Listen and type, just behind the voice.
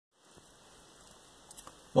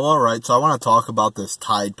Well, alright, so I want to talk about this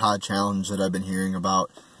Tide Pod challenge that I've been hearing about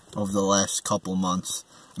over the last couple months.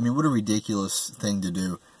 I mean, what a ridiculous thing to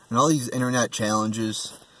do. And all these internet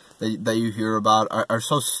challenges that you hear about are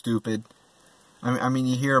so stupid. I mean,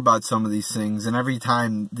 you hear about some of these things, and every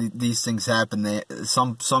time these things happen,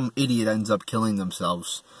 some idiot ends up killing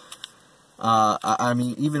themselves. I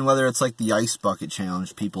mean, even whether it's like the ice bucket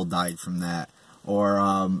challenge, people died from that.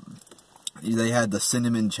 Or they had the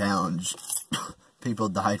cinnamon challenge. People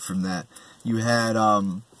died from that. You had,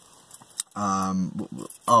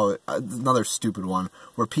 another stupid one,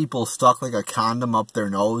 where people stuck like a condom up their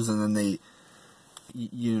nose and then they,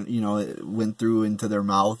 it went through into their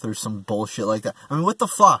mouth or some bullshit like that. I mean, what the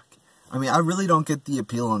fuck? I mean, I really don't get the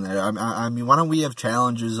appeal on that. I mean, why don't we have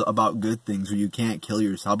challenges about good things where you can't kill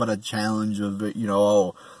yourself? How about a challenge of,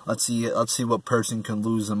 let's see what person can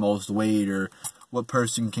lose the most weight, or what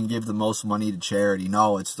person can give the most money to charity.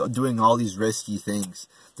 No, it's doing all these risky things.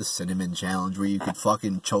 The cinnamon challenge, where you could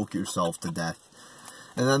fucking choke yourself to death.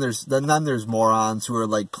 And then there's morons who are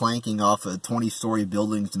like planking off of 20-story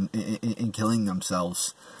buildings and killing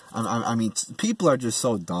themselves. I mean, people are just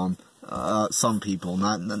so dumb. Some people,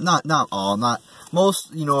 not all, not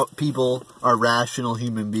most. People are rational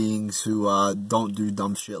human beings who don't do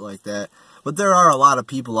dumb shit like that. But there are a lot of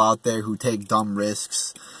people out there who take dumb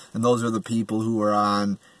risks, and those are the people who are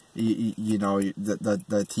on, the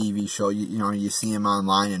TV show. You see them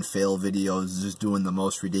online in fail videos, just doing the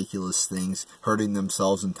most ridiculous things, hurting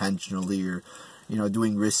themselves intentionally, or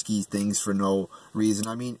doing risky things for no reason.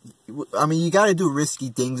 I mean, you got to do risky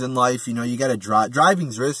things in life. You got to drive.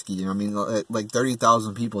 Driving's risky. I mean, like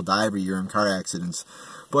 30,000 people die every year in car accidents.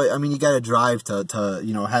 But I mean, you got to drive to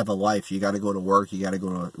have a life. You got to go to work. You got to go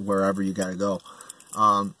to wherever you got to go.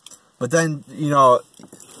 But then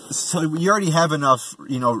so you already have enough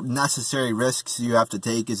necessary risks you have to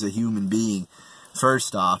take as a human being.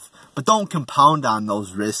 First off, but don't compound on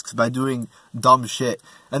those risks by doing dumb shit.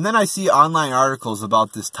 And then I see online articles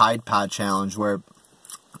about this Tide Pod challenge where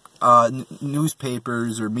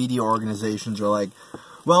newspapers or media organizations are like,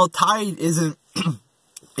 well, Tide isn't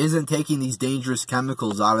taking these dangerous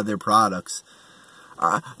chemicals out of their products.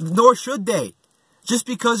 Nor should they. Just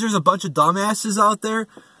because there's a bunch of dumbasses out there,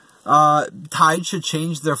 Tide should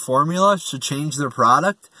change their formula, should change their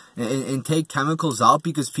product, and take chemicals out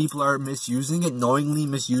because people are misusing it, knowingly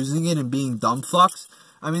misusing it, and being dumb fucks.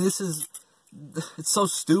 I mean, it's so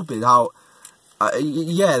stupid how,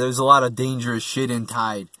 there's a lot of dangerous shit in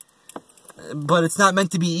Tide, but it's not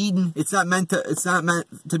meant to be eaten. It's not meant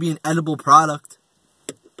to be an edible product.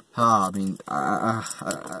 I mean, I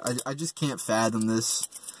just can't fathom this.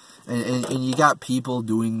 And you got people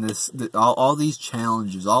doing this, all these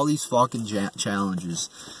challenges, all these fucking challenges.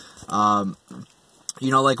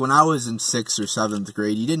 Like when I was in 6th or 7th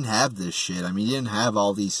grade, you didn't have this shit. I mean, you didn't have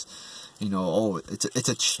all these, it's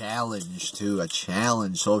a challenge too, a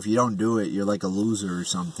challenge. So if you don't do it, you're like a loser or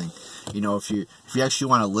something. If you actually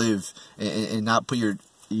want to live and not put your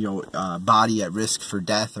body at risk for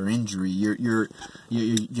death or injury, you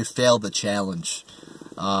failed the challenge.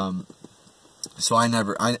 So I'm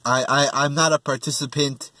not a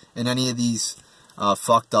participant in any of these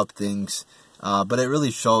fucked up things, but it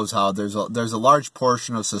really shows how there's a large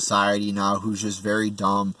portion of society now who's just very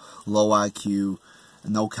dumb, low IQ,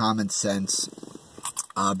 no common sense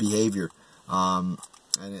behavior, and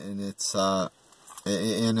it's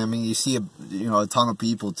and I mean, you see a ton of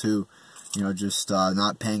people too, just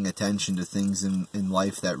not paying attention to things in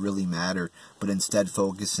life that really matter, but instead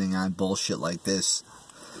focusing on bullshit like this.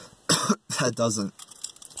 that doesn't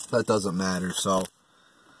matter. So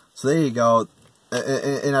there you go.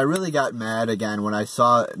 And I really got mad again when I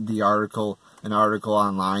saw an article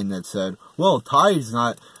online that said, well, Tide's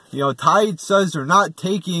not, Tide says they're not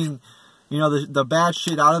taking, the bad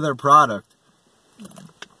shit out of their product.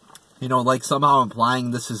 Like somehow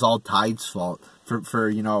implying this is all Tide's fault for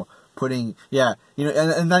putting,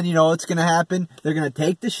 and then what's going to happen? They're going to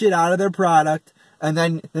take the shit out of their product. And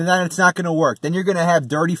then it's not going to work. Then you're going to have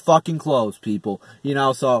dirty fucking clothes, people.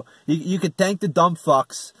 So you could thank the dumb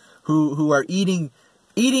fucks who are eating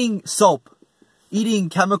soap, eating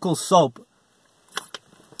chemical soap.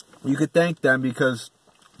 You could thank them because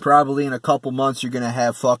probably in a couple months you're going to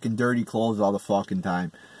have fucking dirty clothes all the fucking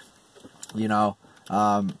time. So yeah.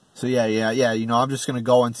 I'm just going to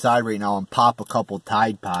go inside right now and pop a couple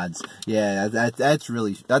Tide Pods. Yeah, that's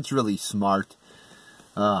really smart.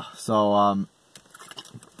 So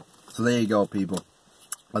there you go, people.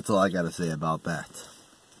 That's all I got to say about that.